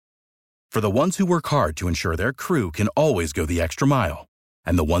For the ones who work hard to ensure their crew can always go the extra mile,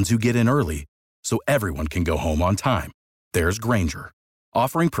 and the ones who get in early so everyone can go home on time, there's Grainger,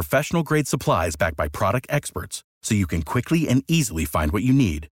 offering professional-grade supplies backed by product experts so you can quickly and easily find what you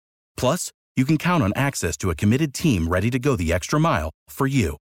need. Plus, you can count on access to a committed team ready to go the extra mile for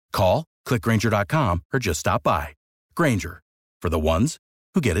you. Call, click Grainger.com, or just stop by. Grainger, for the ones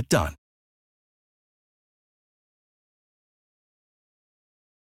who get it done.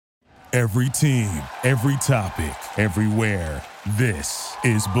 Every team, every topic, everywhere. This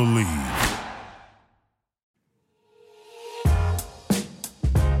is Believe.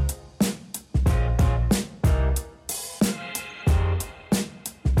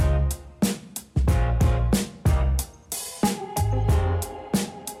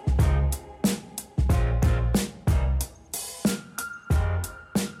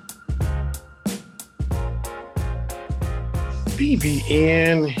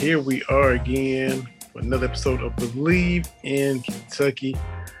 BBN, here we are again for another episode of Believe in Kentucky.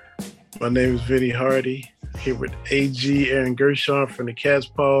 My name is Vinny Hardy, here with AG Aaron Gershon from the Cats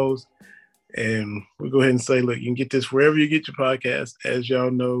Pause. And we'll go ahead and say, look, you can get this wherever you get your podcast. As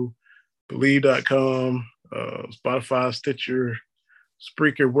y'all know, Believe.com, Spotify, Stitcher,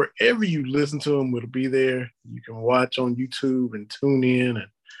 Spreaker, wherever you listen to them, it'll be there. You can watch on YouTube and tune in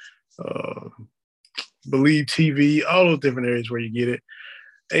and Believe TV, all those different areas where you get it.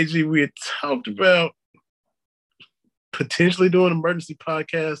 AG, we had talked about potentially doing an emergency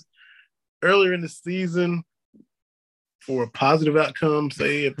podcast earlier in the season for a positive outcome,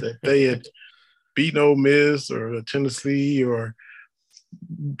 say if they had beaten Ole Miss or Tennessee or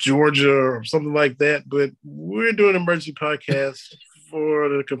Georgia or something like that. But we're doing an emergency podcast for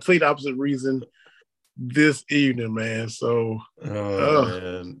the complete opposite reason this evening, man. So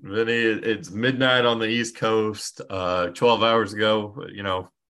man, Vinny, it's midnight on the East Coast. 12 hours ago,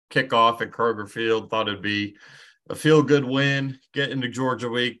 kickoff at Kroger Field. Thought it'd be a feel-good win, get into Georgia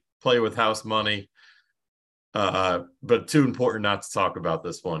week, play with house money. But too important not to talk about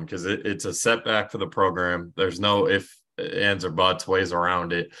this one because it's a setback for the program. There's no if, ands, or buts, ways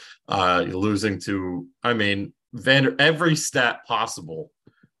around it. You're losing to, every stat possible.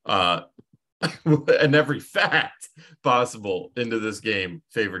 And every fact possible into this game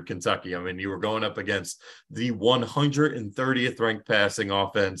favored Kentucky. You were going up against the 130th ranked passing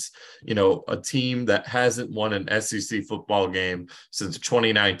offense, a team that hasn't won an SEC football game since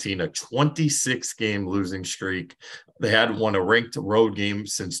 2019, a 26-game losing streak. They hadn't won a ranked road game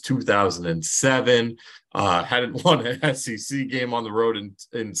since 2007, hadn't won an SEC game on the road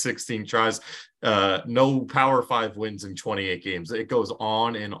in 16 tries. No Power 5 wins in 28 games. It goes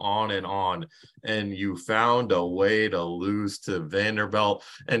on and on and on. And you found a way to lose to Vanderbilt.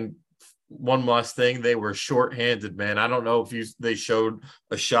 And one last thing, they were shorthanded, man. I don't know if they showed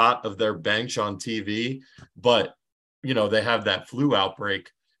a shot of their bench on TV, but, they have that flu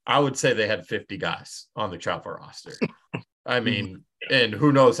outbreak. I would say they had 50 guys on the Chopper roster. And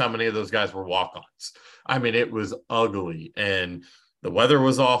who knows how many of those guys were walk-ons. It was ugly. And the weather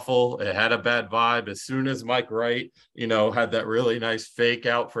was awful. It had a bad vibe. As soon as Mike Wright, had that really nice fake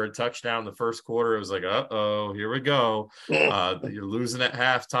out for a touchdown in the first quarter, it was like, uh-oh, here we go. You're losing at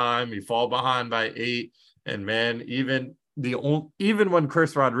halftime. You fall behind by 8. And, man, even when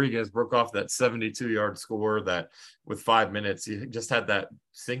Chris Rodriguez broke off that 72-yard score that with 5 minutes, you just had that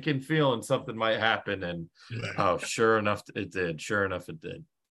sinking feeling something might happen. And sure enough, it did.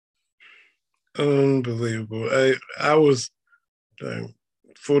 Unbelievable. I was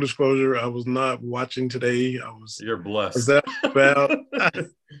full disclosure, I was not watching today. You're blessed. I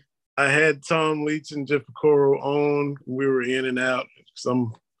had Tom Leach and Jeff Picoro on. We were in and out.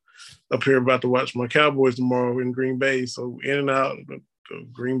 I'm up here about to watch my Cowboys tomorrow in Green Bay. So in and out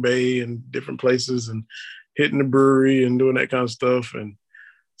of Green Bay and different places and hitting the brewery and doing that kind of stuff. And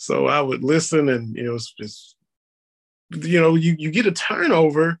so I would listen and, it's just, you get a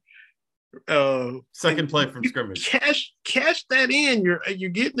turnover. Second play from scrimmage. Cash that in. You're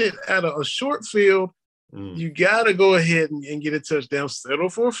getting it out of a short field. You got to go ahead and get a touchdown, settle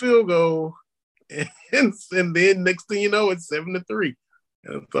for a field goal, and then next thing you know, it's 7-3.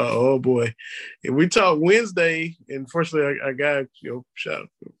 And I thought, oh boy. And we talked Wednesday, and fortunately, I got shout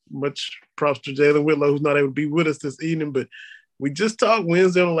much props to Jalen Whitlow, who's not able to be with us this evening. But we just talked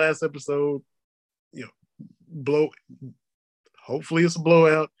Wednesday on the last episode. Hopefully, it's a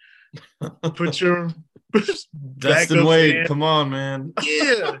blowout. Put your Destin Wade, come on, man.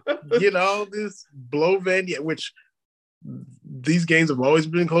 Yeah, get all this blow Vandy, which these games have always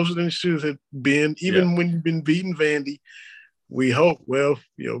been closer than it should have been, even when you've been beating Vandy. We hope,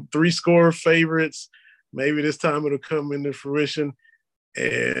 3-score favorites. Maybe this time it'll come into fruition.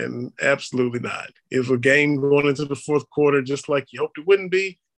 And absolutely not. It was a game going into the fourth quarter, just like you hoped it wouldn't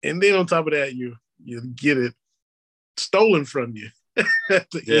be. And then on top of that, you get it stolen from you.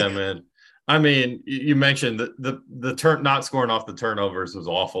 Yeah, man. I mean, you mentioned the turn not scoring off the turnovers was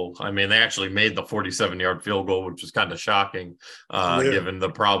awful. I mean, they actually made the 47-yard field goal, which was kind of shocking, given the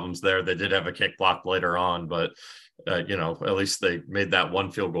problems there. They did have a kick block later on, but at least they made that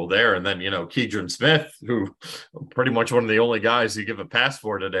one field goal there. And then, Keidron Smith, who pretty much one of the only guys you give a pass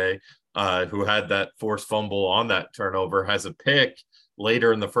for today, who had that forced fumble on that turnover, has a pick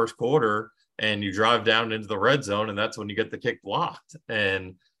later in the first quarter, and you drive down into the red zone, and that's when you get the kick blocked.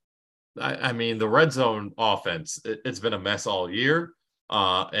 And I mean, the red zone offense, it's been a mess all year.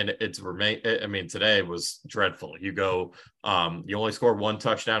 And it's remained. I mean, today was dreadful. You only scored one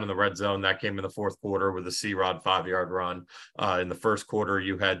touchdown in the red zone. That came in the fourth quarter with a C-Rod 5-yard run. In the first quarter,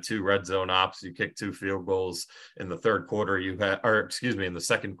 you had 2 red zone ops. You kicked 2 field goals. In the third quarter, in the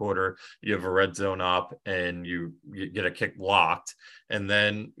second quarter, you have a red zone op and you get a kick blocked. And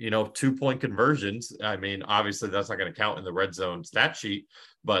then, 2-point conversions. I mean, obviously that's not going to count in the red zone stat sheet,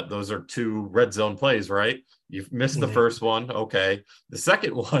 but those are 2 red zone plays, right? You've missed the first one. Okay. The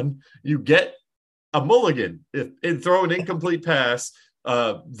second one, you get a mulligan and throw an incomplete pass.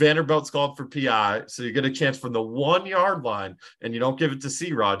 Vanderbilt's called for PI. So you get a chance from the 1-yard line, and you don't give it to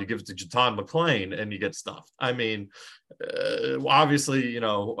C-Rod, you give it to Jaton McClain, and you get stuffed. I mean, obviously,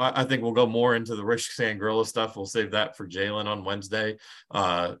 I think we'll go more into the Rich Sangrilla stuff. We'll save that for Jalen on Wednesday.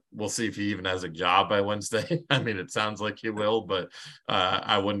 We'll see if he even has a job by Wednesday. I mean, it sounds like he will, but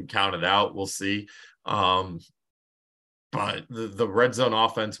I wouldn't count it out. We'll see. But the red zone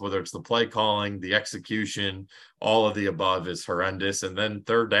offense, whether it's the play calling, the execution, all of the above is horrendous. And then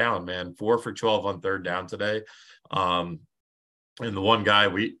third down, man, 4 for 12 on third down today. And the one guy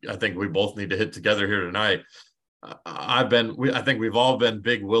I think we both need to hit together here tonight. I think we've all been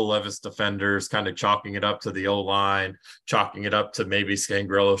big Will Levis defenders, kind of chalking it up to the O-line, chalking it up to maybe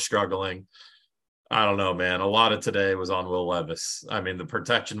Scangarello struggling. I don't know, man. A lot of today was on Will Levis. I mean, the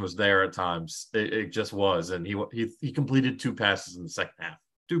protection was there at times. It just was. And he completed 2 passes in the second half.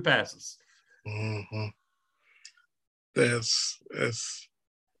 2 passes. Mm-hmm. That's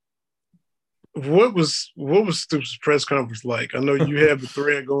what was Stoops' press conference like? I know you have the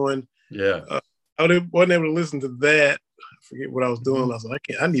thread going. Yeah. I wasn't able to listen to that. I forget what I was doing. I was like,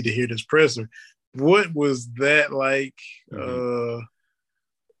 I need to hear this presser. What was that like?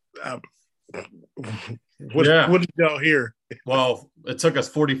 What did y'all hear? Well, it took us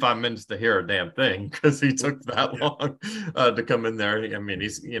 45 minutes to hear a damn thing because he took that long to come in there. I mean,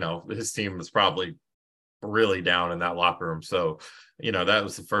 he's, his team was probably really down in that locker room. So, that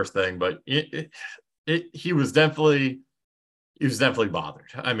was the first thing, but he was definitely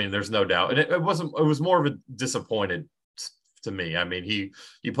bothered. I mean, there's no doubt. And it was more of a disappointed to me. I mean, he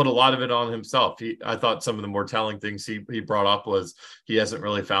put a lot of it on himself. I thought some of the more telling things he brought up was he hasn't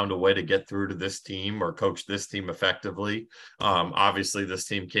really found a way to get through to this team or coach this team effectively. Obviously, this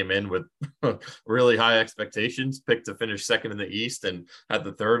team came in with really high expectations, picked to finish second in the East, and had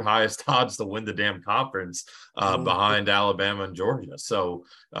the 3rd highest odds to win the damn conference behind Alabama and Georgia. So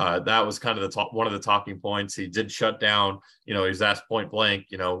that was kind of one of the talking points. He did shut down. He was asked point blank,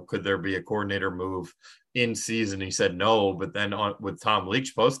 could there be a coordinator move in season? He said no, but then with Tom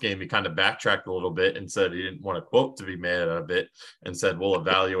Leach post game, he kind of backtracked a little bit and said he didn't want a quote to be made out of it, and said we'll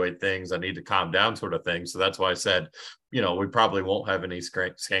evaluate things. I need to calm down, sort of thing. So that's why I said, we probably won't have any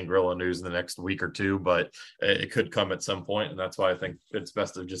Scangarello news in the next week or 2, but it could come at some point, and that's why I think it's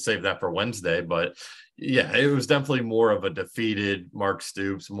best to just save that for Wednesday. But yeah, it was definitely more of a defeated Mark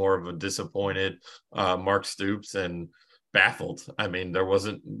Stoops, more of a disappointed Mark Stoops, and baffled. I mean, there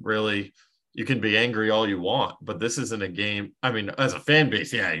wasn't really. You can be angry all you want, but this isn't a game. I mean, as a fan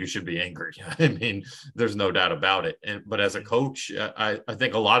base, yeah, you should be angry. I mean, there's no doubt about it. But as a coach, I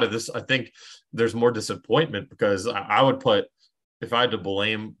think a lot of this, I think there's more disappointment because I would put, if I had to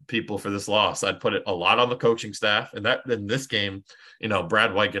blame people for this loss, I'd put it a lot on the coaching staff. And that in this game,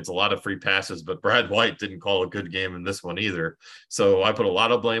 Brad White gets a lot of free passes, but Brad White didn't call a good game in this one either. So I put a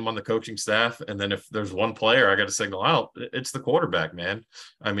lot of blame on the coaching staff. And then if there's one player I got to signal out, it's the quarterback, man.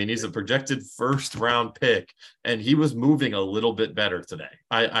 I mean, he's a projected 1st-round pick, and he was moving a little bit better today.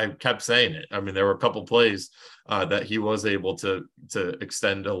 I kept saying it. I mean, there were a couple plays that he was able to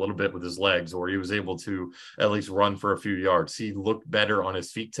extend a little bit with his legs, or he was able to at least run for a few yards. He looked better on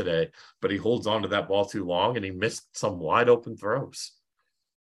his feet today, but he holds on to that ball too long, and he missed some wide open throws.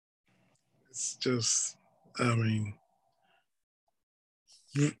 It's just, I mean,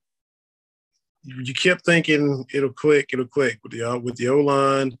 you kept thinking it'll click with the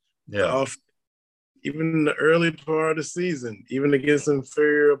O-line. Yeah. even in the early part of the season, even against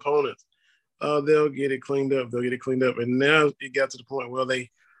inferior opponents. They'll get it cleaned up. They'll get it cleaned up. And now it got to the point where they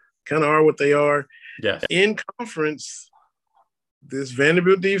kind of are what they are. Yes. In conference, this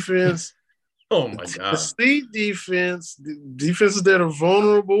Vanderbilt defense, oh my God, the defense, defenses that are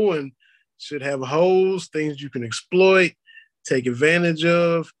vulnerable and should have holes, things you can exploit, take advantage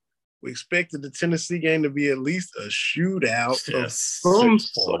of. We expected the Tennessee game to be at least a shootout of some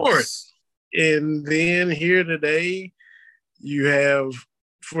sort. And then here today, you have,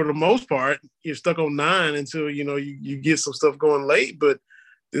 for the most part, you're stuck on 9 until, you get some stuff going late. But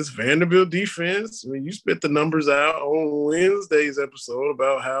this Vanderbilt defense, I mean, you spit the numbers out on Wednesday's episode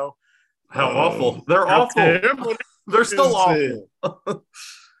about how awful. They're awful. They're still awful.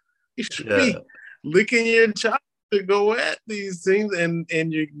 You should be licking your chops to go at these teams, and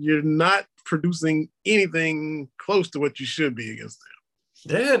you're not producing anything close to what you should be against them.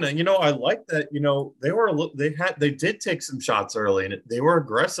 Yeah, and I like that. They did take some shots early, and they were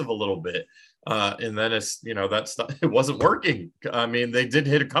aggressive a little bit. And then it wasn't working. I mean, they did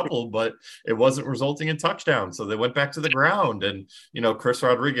hit a couple, but it wasn't resulting in touchdowns. So they went back to the ground, and Chris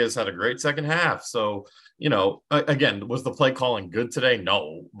Rodriguez had a great second half. So again, was the play calling good today?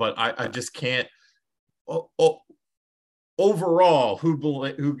 No, but I just can't. Overall,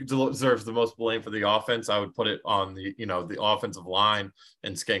 who deserves the most blame for the offense? I would put it on the offensive line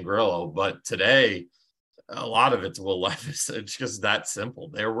and Scangrillo. But today, a lot of it's Will Levis. It's just that simple.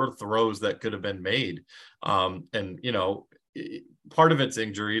 There were throws that could have been made. Part of it's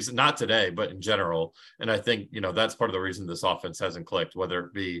injuries, not today, but in general. And I think, that's part of the reason this offense hasn't clicked, whether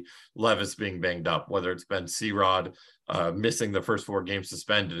it be Levis being banged up, whether it's been C-Rod missing the first 4 games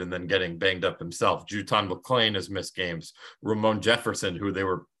suspended and then getting banged up himself. Juton McClain has missed games. Ramon Jefferson, who they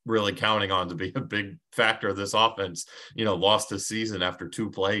were really counting on to be a big factor of this offense, lost his season after 2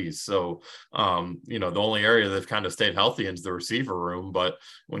 plays. So, the only area they've kind of stayed healthy in is the receiver room. But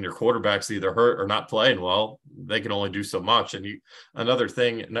when your quarterback's either hurt or not playing well, they can only do so much. And another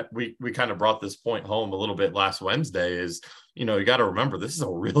thing, and we kind of brought this point home a little bit last Wednesday, is you got to remember this is a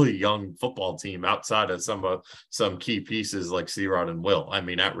really young football team outside of some key pieces like C-Rod and Will. I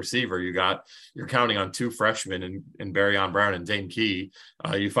mean, at receiver, you're counting on 2 freshmen in Barryon Brown and Dane Key.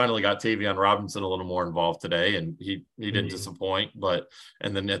 You finally got Tavion Robinson a little more involved today, and he didn't disappoint.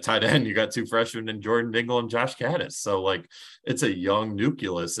 And then at tight end, you got 2 freshmen in Jordan Dingle and Josh Caddis. So it's a young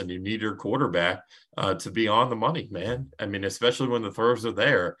nucleus, and you need your quarterback to be on the money, man. I mean, especially when the throws are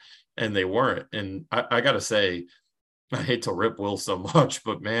there, and they weren't. And I got to say, I hate to rip Will so much,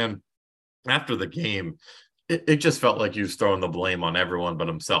 but man, after the game, it just felt like he was throwing the blame on everyone but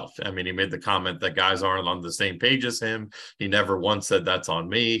himself. I mean, he made the comment that guys aren't on the same page as him. He never once said that's on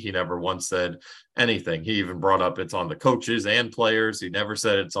me. He never once said anything. He even brought up it's on the coaches and players. He never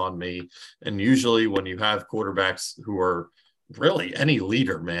said it's on me. And usually when you have quarterbacks who are really any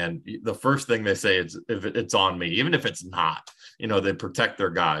leader, man, the first thing they say is if it's on me, even if it's not, they protect their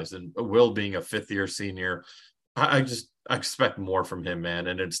guys. And Will being a 5th-year senior, I expect more from him, man,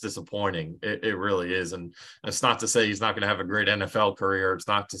 and it's disappointing. It really is. And it's not to say he's not going to have a great NFL career. It's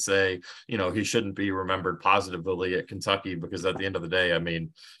not to say, he shouldn't be remembered positively at Kentucky, because at the end of the day, I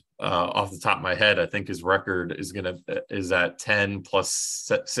mean, off the top of my head, I think his record is at 10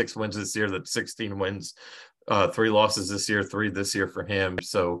 plus 6 wins this year. That's 16 wins, 3 losses this year, 3 this year for him.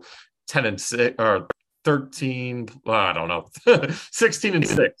 So 10-6 or 13, I don't know,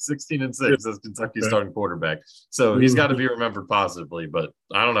 16-6 as Kentucky's starting quarterback. So he's got to be remembered positively, but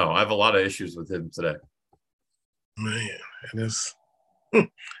I don't know. I have a lot of issues with him today. Man, and it's not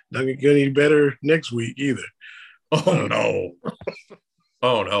going to get any better next week either. Oh, no.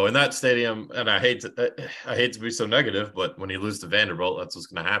 Oh, no. In that stadium, and I hate to be so negative, but when you lose to Vanderbilt, that's what's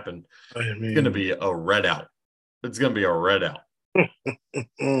going to happen. It's going to be a red out. It's going to be a red out.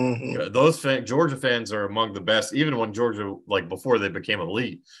 Those Georgia fans are among the best. Even when Georgia, before they became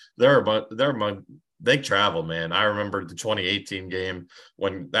elite, they travel, man. I remember the 2018 game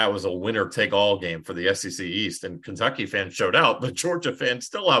when that was a winner take all game for the SEC East, and Kentucky fans showed out, but Georgia fans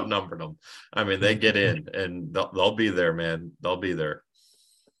still outnumbered them. I mean, they get in, and they'll be there, man. They'll be there.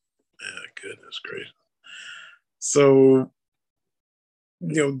 Yeah, goodness gracious. So,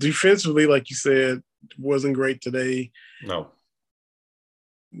 defensively, like you said, wasn't great today. No.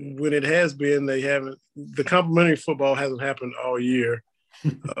 When it has been, the complimentary football hasn't happened all year.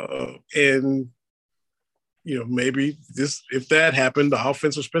 And, maybe if that happened, the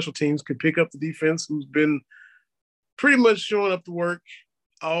offensive special teams could pick up the defense, who's been pretty much showing up to work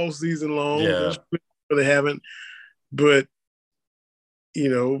all season long. Yeah. They haven't. But,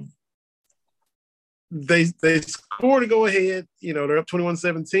 they score to go ahead. They're up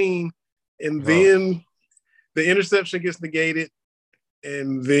 21-17. And then the interception gets negated,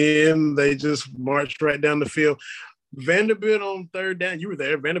 and then they just march right down the field. Vanderbilt on third down. You were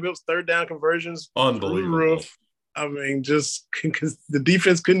there. Vanderbilt's third down conversions unbelievable. Through the roof. I mean, just because the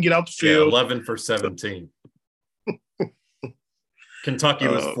defense couldn't get off the field. 11 for 17. Kentucky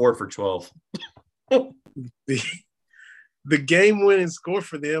was 4 for 12. The game-winning score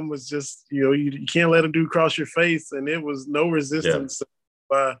for them was just, you can't let a dude cross your face, and it was no resistance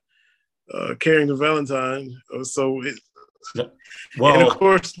by Carrington Valentine. So and of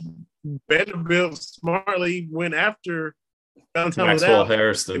course, Vanderbilt smartly went after Valentine. Maxwell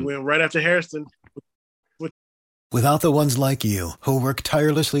Harrison. They went right after Harrison. Without the ones like you, who work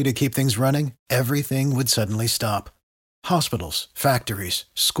tirelessly to keep things running, everything would suddenly stop. Hospitals, factories,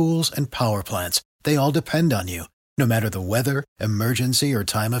 schools, and power plants, they all depend on you. No matter the weather, emergency, or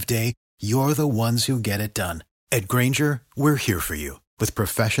time of day, you're the ones who get it done. At Grainger, we're here for you with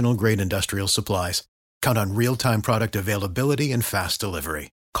professional-grade industrial supplies. Count on real-time product availability and fast delivery.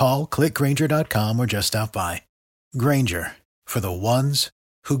 Call, clickgrainger.com, or just stop by. Grainger, for the ones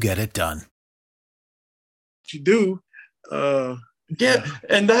who get it done. You do. And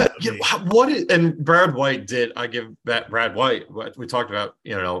Brad White did. I give that Brad White. We talked about,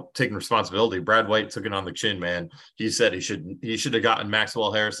 taking responsibility. Brad White took it on the chin, man. He said he should have gotten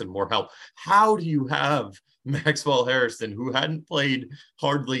Maxwell Harrison more help. How do you have Maxwell Harrison, who hadn't played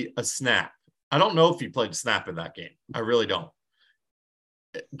hardly a snap? I don't know if he played a snap in that game. I really don't.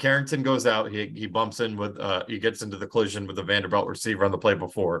 Carrington goes out. He bumps in with he gets into the collision with the Vanderbilt receiver on the play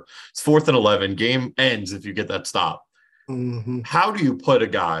before. It's 4th and 11. Game ends if you get that stop. Mm-hmm. How do you put a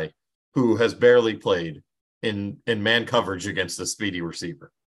guy who has barely played in man coverage against a speedy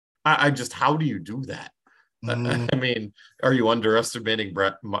receiver? I just, how do you do that? Mm-hmm. I mean, are you underestimating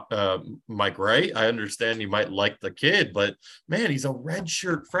Mike Wright? I understand you might like the kid, but man, he's a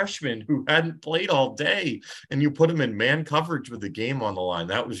redshirt freshman who hadn't played all day, and you put him in man coverage with the game on the line.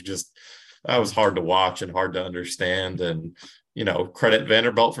 That was hard to watch and hard to understand. And credit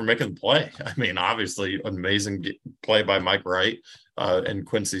Vanderbilt for making the play. I mean, obviously, amazing play by Mike Wright and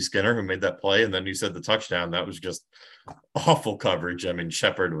Quincy Skinner, who made that play. And then you said the touchdown. That was just awful coverage. I mean,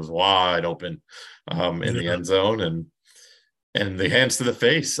 Shepard was wide open in the end zone, and the hands to the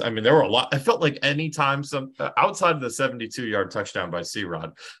face. I mean, there were a lot. I felt like anytime outside of the 72-yard touchdown by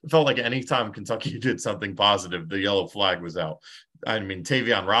C-Rod, it felt like anytime Kentucky did something positive, the yellow flag was out. I mean,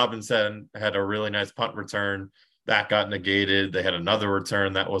 Tavion Robinson had a really nice punt return. That got negated. They had another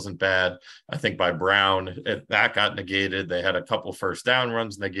return that wasn't bad, I think, by Brown. That got negated. They had a couple first down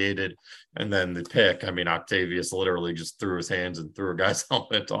runs negated. And then the pick, I mean, Octavius literally just threw his hands and threw a guy's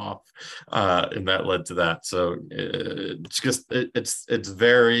helmet off. And that led to that. So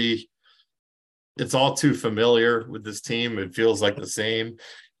it's all too familiar with this team. It feels like the same.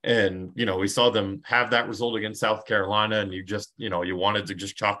 And, we saw them have that result against South Carolina, and you just, you wanted to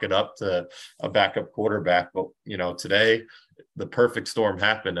just chalk it up to a backup quarterback. But, today the perfect storm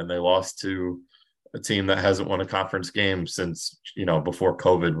happened, and they lost to a team that hasn't won a conference game since, before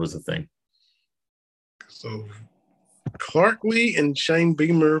COVID was a thing. So Clark Lee and Shane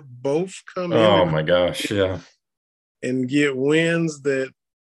Beamer both come in. Oh, my gosh, yeah. And get wins that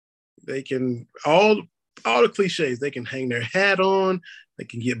they can, all the cliches, they can hang their hat on. They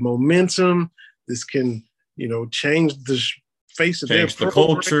can get momentum. This can, change the face of their program, the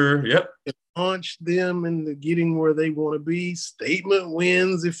culture. Yep. And launch them into getting where they want to be. Statement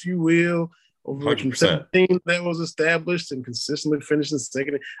wins, if you will, over 100%. A team that was established and consistently finishing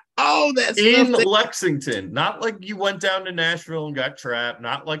second. All that in stuff Lexington. Not like you went down to Nashville and got trapped.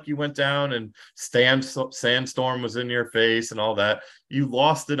 Not like you went down and sandstorm was in your face and all that. You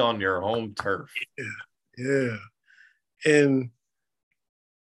lost it on your home turf. Yeah. And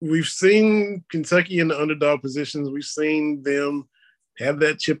we've seen Kentucky in the underdog positions. We've seen them have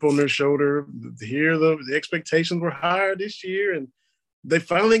that chip on their shoulder. Here, the expectations were higher this year, and they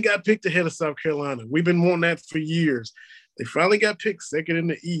finally got picked ahead of South Carolina. We've been wanting that for years. They finally got picked second in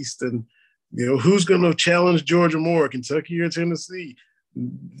the East, and who's going to challenge Georgia more, Kentucky or Tennessee?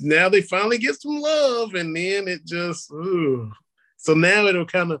 Now they finally get some love, and then it just so now it'll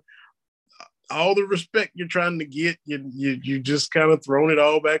kind of, all the respect you're trying to get, you just kind of throwing it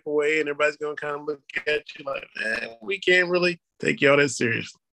all back away, and everybody's going to kind of look at you like, we can't really take y'all that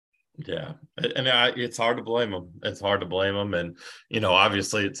seriously. Yeah, and it's hard to blame them. It's hard to blame them. And,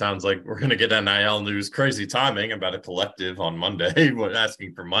 obviously it sounds like we're going to get NIL news, crazy timing about a collective on Monday,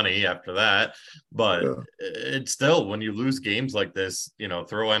 asking for money after that. But it's still, when you lose games like this,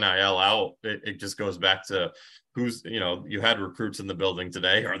 throw NIL out, it just goes back to who's, you had recruits in the building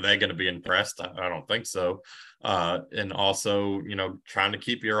today. Are they going to be impressed? I don't think so. And also, trying to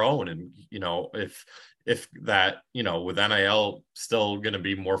keep your own. And, if that, with NIL still going to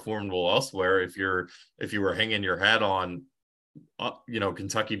be more formidable elsewhere, if you were hanging your hat on,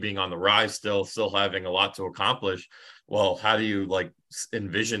 Kentucky being on the rise, still having a lot to accomplish, well, how do you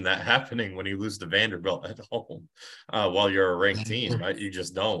envision that happening when you lose to Vanderbilt at home while you're a ranked team, right? You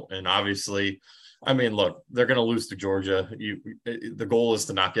just don't. And obviously, I mean, look, they're going to lose to Georgia. The goal is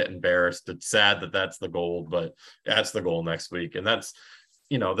to not get embarrassed. It's sad that that's the goal, but that's the goal next week. And that's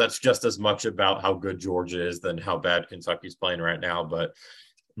just as much about how good Georgia is than how bad Kentucky's playing right now. But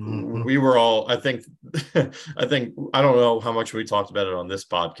we were all, I think, I don't know how much we talked about it on this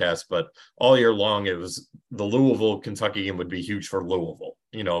podcast, but all year long, it was the Louisville-Kentucky game would be huge for Louisville.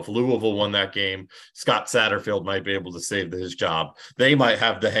 If Louisville won that game, Scott Satterfield might be able to save his job. They might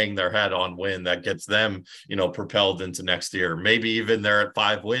have to hang their hat on win that gets them, propelled into next year. Maybe even they're at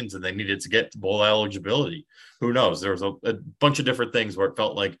 5 wins and they needed to get to bowl eligibility. Who knows? There was a bunch of different things where it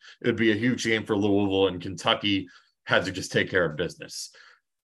felt like it would be a huge game for Louisville, and Kentucky had to just take care of business.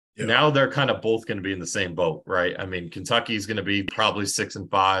 Yeah. Now they're kind of both going to be in the same boat, right? I mean, Kentucky's going to be probably 6-5.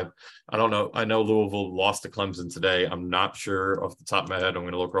 I don't know. I know Louisville lost to Clemson today. I'm not sure off the top of my head. I'm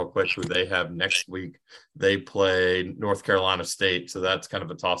going to look real quick who they have next week. They play North Carolina State, so that's kind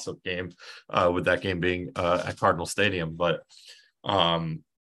of a toss-up game, with that game being at Cardinal Stadium. But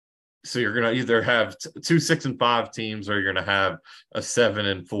so you're going to either have 2 6-5 teams, or you're going to have a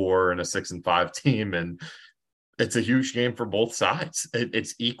 7-4 and a 6-5 team, and it's a huge game for both sides.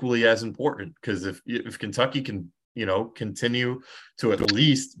 It's equally as important, because if Kentucky can, continue to at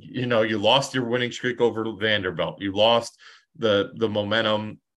least, you lost your winning streak over Vanderbilt. You lost the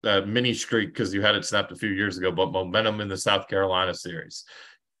momentum, mini streak, because you had it snapped a few years ago, but momentum in the South Carolina series.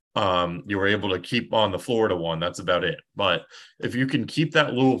 You were able to keep on the Florida one. That's about it. But if you can keep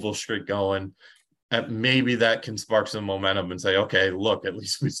that Louisville streak going, maybe that can spark some momentum and say, okay, look, at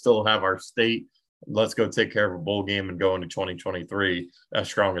least we still have our state. Let's go take care of a bowl game and go into 2023 as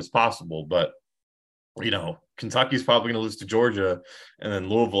strong as possible. But, Kentucky's probably going to lose to Georgia, and then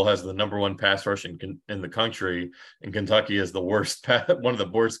Louisville has the number 1 pass rush in the country, and Kentucky is the worst, one of the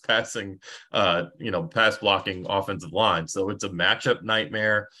worst passing, pass blocking offensive line. So it's a matchup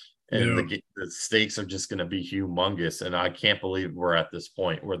nightmare, and the stakes are just going to be humongous. And I can't believe we're at this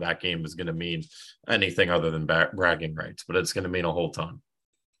point where that game is going to mean anything other than bragging rights, but it's going to mean a whole ton.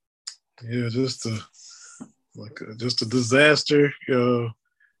 Yeah, just a disaster.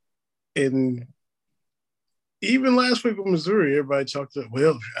 And even last week with Missouri, everybody chalked up,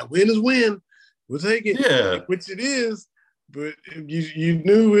 well, a win is win. We'll take it. Yeah. Which it is. But you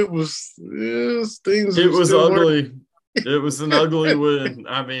knew it was things. It was ugly. It was an ugly win.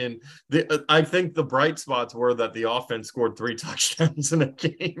 I mean, I think the bright spots were that the offense scored 3 touchdowns in a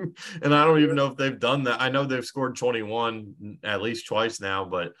game, and I don't even know if they've done that. I know they've scored 21 at least twice now,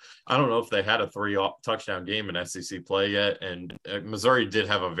 but I don't know if they had a 3-touchdown game in SEC play yet. And Missouri did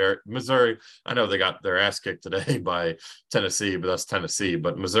have Missouri. I know they got their ass kicked today by Tennessee, but that's Tennessee.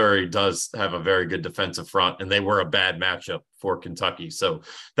 But Missouri does have a very good defensive front, and they were a bad matchup for Kentucky. So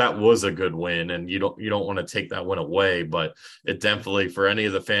that was a good win, and you don't want to take that win away, but it definitely, for any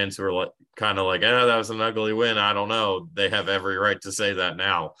of the fans who are that was an ugly win, I don't know, they have every right to say that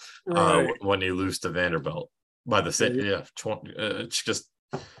now. Right. When you lose to Vanderbilt by the same, it's just,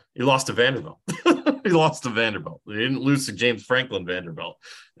 you lost to Vanderbilt. You lost to Vanderbilt. You didn't lose to James Franklin Vanderbilt.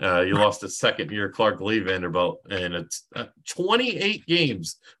 You lost to second-year Clark Lee Vanderbilt, and it's 28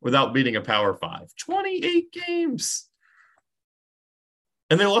 games without beating a Power 5. 28 games.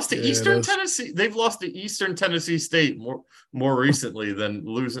 And they lost to Eastern Tennessee. They've lost to Eastern Tennessee State more recently than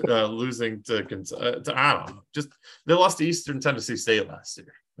losing to I don't know. Just they lost to Eastern Tennessee State last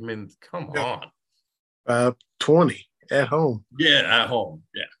year. I mean, come on. 20 at home. Yeah, at home.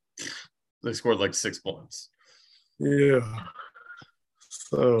 Yeah, they scored 6 points. Yeah.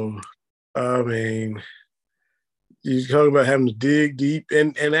 So, I mean, you talk about having to dig deep,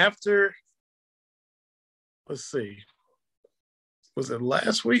 and after, let's see. Was it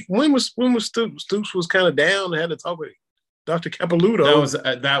last week? When was Stoops was kind of down and had to talk with Dr.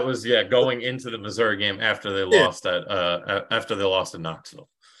 Capilouto? That was going into the Missouri game after they lost at Knoxville.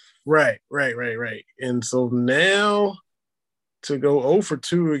 Right. And so now to go 0 for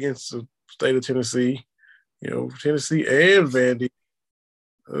 2 against the state of Tennessee, Tennessee and Vandy,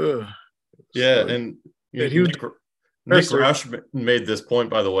 Ugh. Yeah, So, and huge Nick Roush made this point,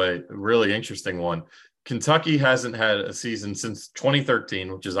 by the way, a really interesting one. Kentucky hasn't had a season since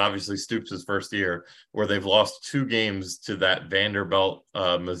 2013, which is obviously Stoops' first year, where they've lost 2 games to that Vanderbilt,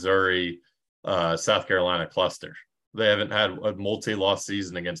 Missouri, South Carolina cluster. They haven't had a multi-loss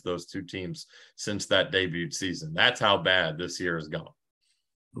season against those 2 teams since that debuted season. That's how bad this year has gone.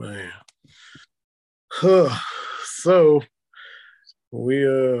 Man. So we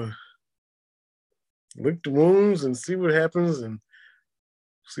lick the wounds and see what happens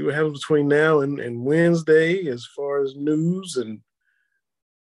between now and Wednesday as far as news and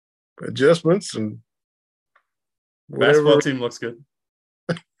adjustments and whatever. Basketball team looks good.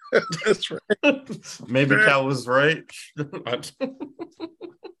 That's right. Maybe Cal was right.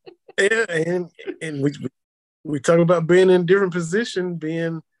 and we talk about being in a different position,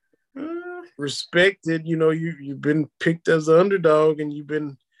 being respected. You know, you've been picked as an underdog,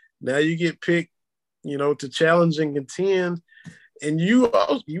 and now you get picked, you know, to challenge and contend. And you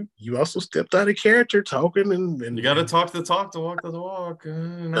also stepped out of character talking and you got to talk the talk to walk the walk.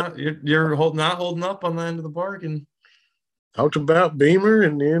 You're not holding up on the end of the bargain. Talked about Beamer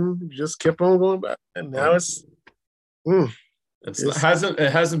and then just kept on going back. And now it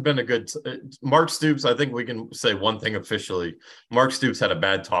hasn't been a good Mark Stoops. I think we can say one thing officially. Mark Stoops had a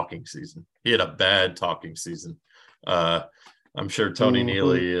bad talking season. He had a bad talking season. I'm sure Tony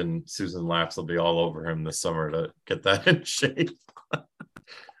Neely and Susan Laps will be all over him this summer to get that in shape.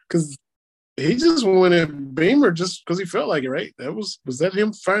 Because he just wanted Beamer just because he felt like it, right? Was that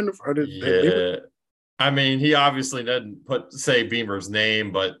him firing the I mean, he obviously didn't say Beamer's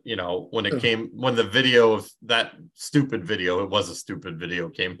name, but you know, when the video of that stupid video, it was a stupid video,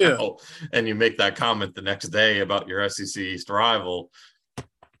 came out, and you make that comment the next day about your SEC East rival.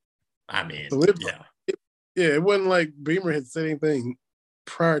 I mean, it wasn't like Beamer had said anything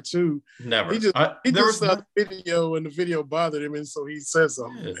prior to. Never. He just saw the video, and the video bothered him, and so he said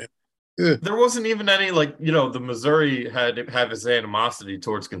something. Yeah. Yeah. There wasn't even any, like, you know, the Missouri have his animosity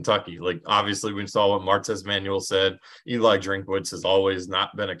towards Kentucky. Like, obviously, we saw what Martez Manuel said. Eli Drinkwitz has always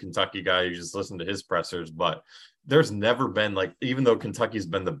not been a Kentucky guy. You just listen to his pressers. But there's never been, like, even though Kentucky's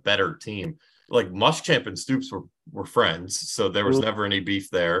been the better team, like Muschamp and Stoops were friends. So there was never any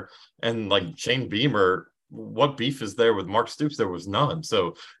beef there. And, like, Shane Beamer, what beef is there with Mark Stoops? There was none.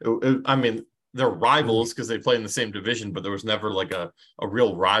 So, I mean, they're rivals because they play in the same division, but there was never like a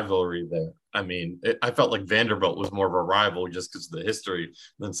real rivalry there. I mean, I felt like Vanderbilt was more of a rival just because of the history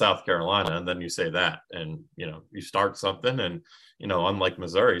than South Carolina. And then you say that, and, you know, you start something, and, you know, unlike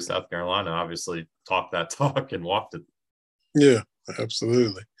Missouri, South Carolina obviously talked that talk and walked it. Yeah,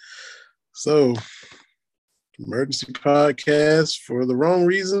 absolutely. So, emergency podcast for the wrong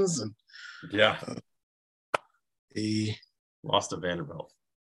reasons. And he lost to Vanderbilt.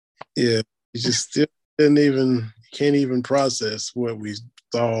 Yeah. He just still can't even process what we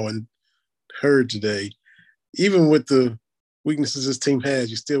saw and heard today. Even with the weaknesses this team has,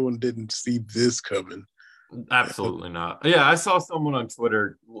 you still didn't see this coming. Absolutely not. Yeah, I saw someone on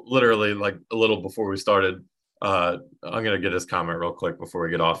Twitter literally like a little before we started. I'm going to get his comment real quick before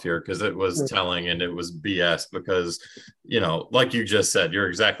we get off here, because it was telling and it was BS because, you know, like you just said, you're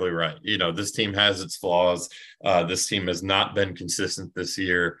exactly right. You know, this team has its flaws. This team has not been consistent this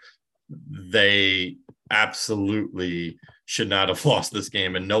year. They absolutely should not have lost this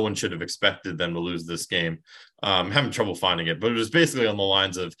game, and no one should have expected them to lose this game. I'm having trouble finding it, but it was basically on the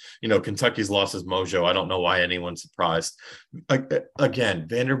lines of, you know, Kentucky's lost his mojo. I don't know why anyone's surprised. Again,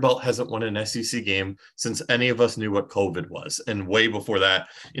 Vanderbilt hasn't won an SEC game since any of us knew what COVID was. And way before that,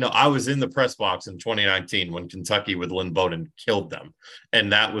 you know, I was in the press box in 2019 when Kentucky with Lynn Bowden killed them.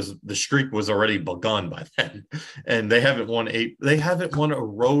 And the streak was already begun by then. And they haven't won a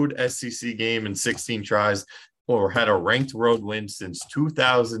road SEC game in 16 tries. Or had a ranked road win since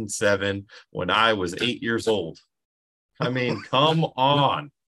 2007 when I was 8 years old. I mean, come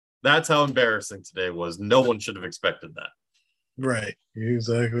on. That's how embarrassing today was. No one should have expected that. Right. You're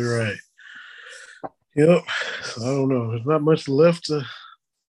exactly right. Yep. I don't know. There's not much left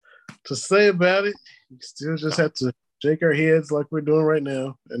to say about it. We still just have to shake our heads like we're doing right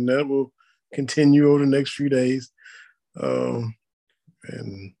now, and that will continue over the next few days. And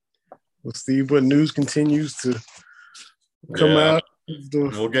we'll see what news continues to come out.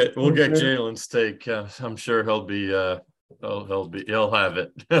 We'll get Jalen's take. I'm sure he'll have it. He'll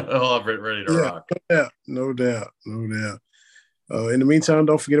have it ready to rock. No doubt. In the meantime,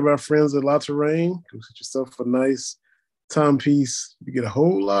 don't forget about our friends at La Terrain. Go get yourself a nice timepiece. You get a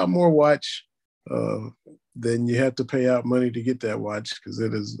whole lot more watch than you have to pay out money to get that watch, because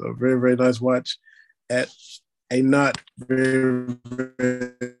it is a very, very nice watch at a not very,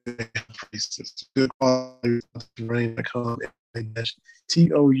 very It's good quality. Touraine.com.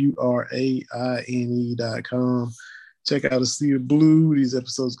 TOURAINE.com. Check out the Sea of Blue. These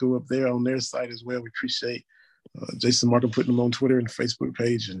episodes go up there on their site as well. We appreciate Jason Markham putting them on Twitter and the Facebook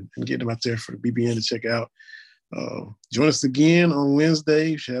page and getting them out there for the BBN to check out. Join us again on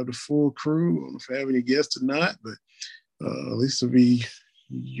Wednesday. We should have the full crew. I don't know if I have any guests or not, but at least it'll be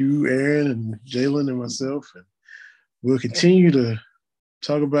you, Aaron, and Jalen and myself. And we'll continue to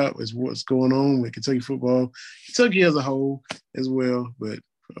talk about what's going on with Kentucky football, Kentucky as a whole as well, but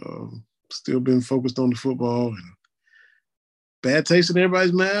still been focused on the football. And bad taste in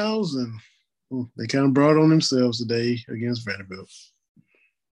everybody's mouths, and they kind of brought on themselves today against Vanderbilt.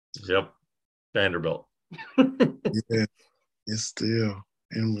 Yep, Vanderbilt. Yeah, it's still.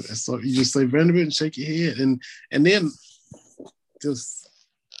 And so you just say Vanderbilt and shake your head. And then just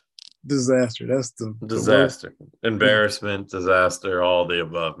disaster. That's the disaster, embarrassment, disaster, all the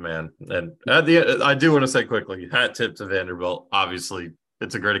above, man. And at the end, I do want to say quickly, hat tip to Vanderbilt. Obviously,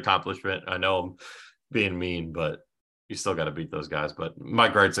 it's a great accomplishment. I know I'm being mean, but you still got to beat those guys. But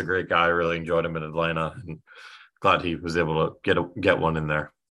Mike Wright's a great guy. I really enjoyed him in Atlanta, and glad he was able to get one in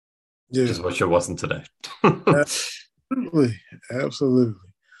there. Yeah. Just wish it wasn't today. Absolutely.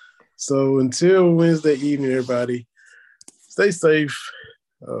 So until Wednesday evening, everybody, stay safe.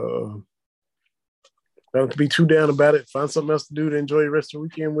 Don't be too down about it. Find something else to do to enjoy the rest of the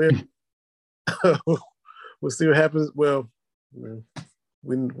weekend with. We'll see what happens. Well,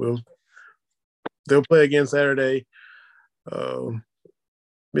 they'll play again Saturday.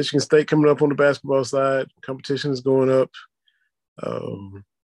 Michigan State coming up on the basketball side. Competition is going up.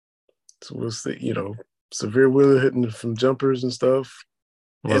 So we'll see, Severe Wheeler hitting from jumpers and stuff.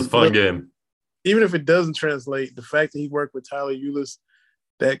 Well, it's a fun game. Even if it doesn't translate, the fact that he worked with Tyler Ulis,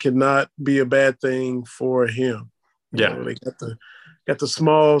 that could not be a bad thing for him. Yeah. They got the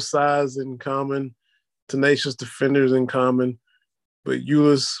small size in common, tenacious defenders in common, but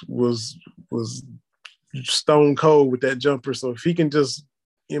Ulis was stone cold with that jumper. So if he can just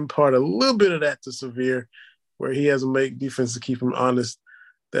impart a little bit of that to Severe, where he has to make defense to keep him honest,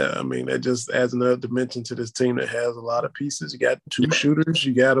 that just adds another dimension to this team that has a lot of pieces. You got two shooters,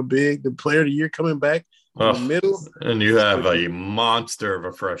 you got the player of the year coming back in the middle. And you have a monster of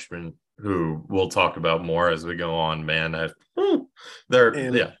a freshman who we'll talk about more as we go on, man.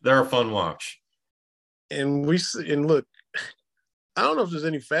 They're a fun watch. And look, I don't know if there's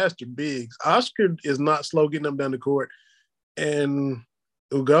any faster bigs. Oscar is not slow getting them down the court. And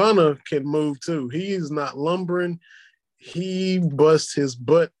Ugonna can move too. He is not lumbering. He busts his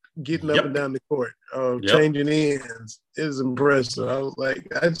butt getting up and down the court, changing ends. It is impressive. I was like,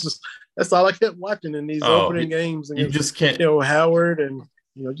 that's all I kept watching in these opening games. And you just can't. Howard and,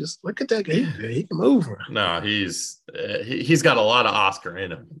 just look at that guy. He can move. No, he's got a lot of Oscar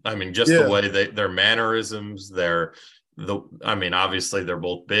in him. I mean, just the way their mannerisms, obviously they're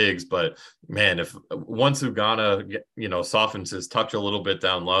both bigs, but man, if once Ugonna, softens his touch a little bit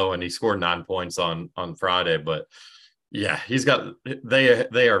down low, and he scored 9 points on Friday, but yeah,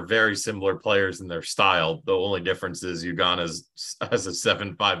 they are very similar players in their style. The only difference is Ugonna has a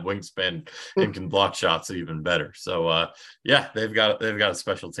 7'5" wingspan and can block shots even better. So they've got a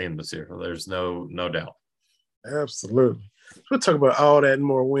special team this year. There's no doubt. Absolutely. We'll talk about all that and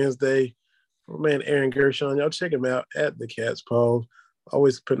more Wednesday. Man, Aaron Gershon, y'all check him out at the Cat's Paws.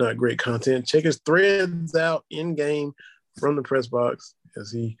 Always putting out great content. Check his threads out in game from the press box as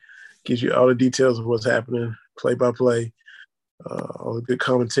he gives you all the details of what's happening, play by play, all the good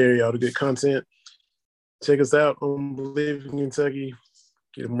commentary, all the good content. Check us out on Believe in Kentucky.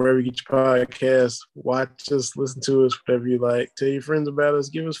 Get them wherever you get your podcasts. Watch us, listen to us, whatever you like. Tell your friends about us.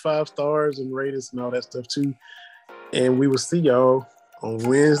 Give us 5 stars and rate us and all that stuff too. And we will see y'all on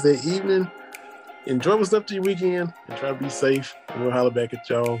Wednesday evening. Enjoy what's up to your weekend and try to be safe. And we'll holler back at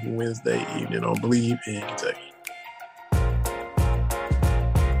y'all Wednesday evening on Believe in Kentucky.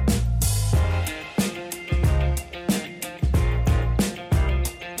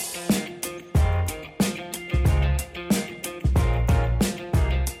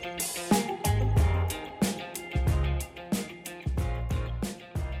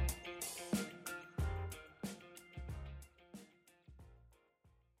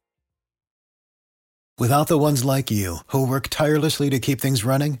 Without the ones like you, who work tirelessly to keep things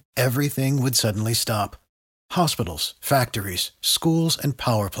running, everything would suddenly stop. Hospitals, factories, schools, and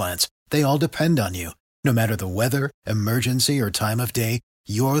power plants, they all depend on you. No matter the weather, emergency, or time of day,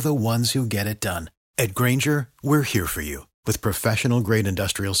 you're the ones who get it done. At Grainger, we're here for you with professional-grade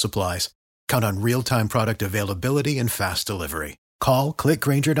industrial supplies. Count on real-time product availability and fast delivery. Call, click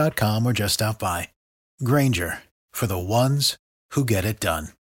Grainger.com, or just stop by. Grainger, for the ones who get it done.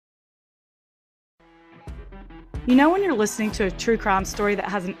 You know when you're listening to a true crime story that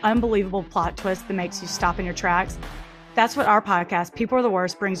has an unbelievable plot twist that makes you stop in your tracks? That's what our podcast, People Are the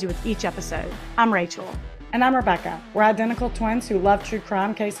Worst, brings you with each episode. I'm Rachel. And I'm Rebecca. We're identical twins who love true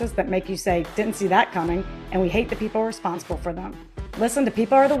crime cases that make you say, didn't see that coming, and we hate the people responsible for them. Listen to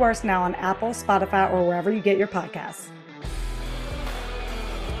People Are the Worst now on Apple, Spotify, or wherever you get your podcasts.